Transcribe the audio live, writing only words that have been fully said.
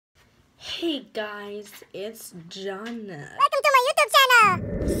Hey guys, it's Jonna. Welcome to my YouTube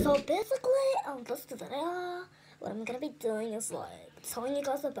channel! So basically, this video, what I'm gonna be doing is telling you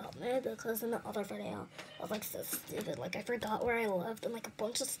guys about me, because in the other video, I was so stupid, I forgot where I lived and a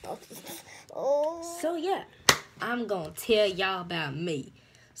bunch of stuff. So yeah, I'm gonna tell y'all about me.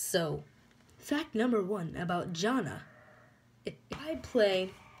 So, fact number 1 about Jonna. I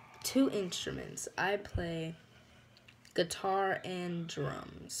play 2 instruments. I play guitar and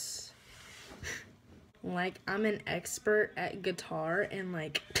drums. I'm an expert at guitar,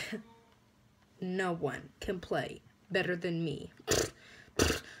 and no one can play better than me.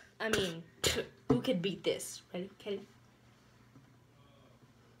 I mean, who could beat this? Ready? Okay.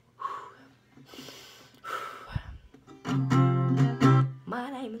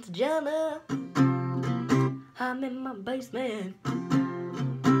 My name is Jonna. I'm in my basement.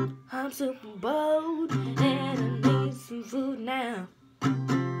 I'm super bold and I need some food now.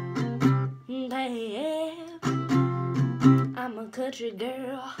 Damn, I'm a country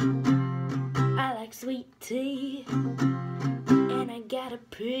girl. I like sweet tea and I gotta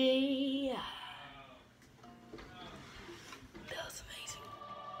pee. That was amazing.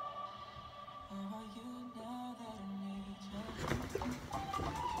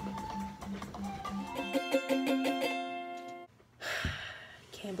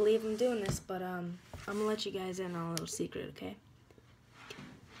 Can't believe I'm doing this, but I'm gonna let you guys in on a little secret, okay?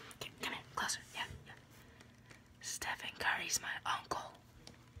 Come in, closer, yeah. Stephen Curry's my uncle.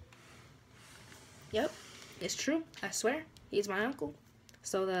 Yep, it's true, I swear, he's my uncle.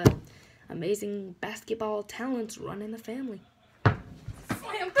 So the amazing basketball talents run in the family.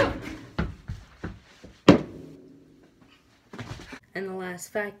 Slam dunk! And the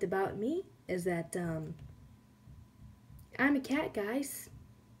last fact about me is that, I'm a cat, guys.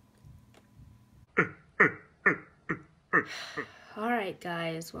 Alright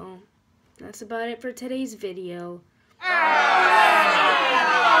guys, well, that's about it for today's video.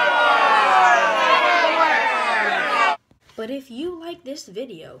 But if you like this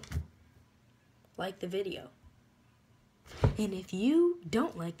video, like the video. And if you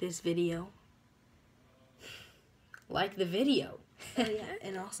don't like this video, like the video. Oh yeah,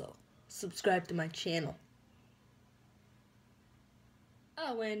 and also subscribe to my channel.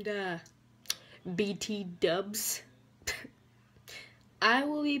 Oh, and BT dubs. I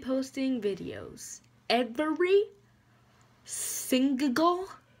will be posting videos every single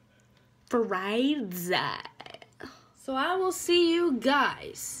Friday. So I will see you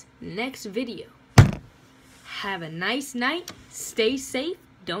guys next video. Have a nice night, stay safe,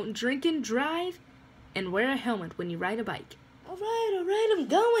 don't drink and drive, and wear a helmet when you ride a bike. Alright, I'm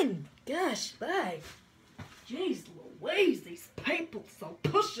going. Gosh, bye. Jeez Louise, these people so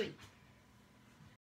pushy.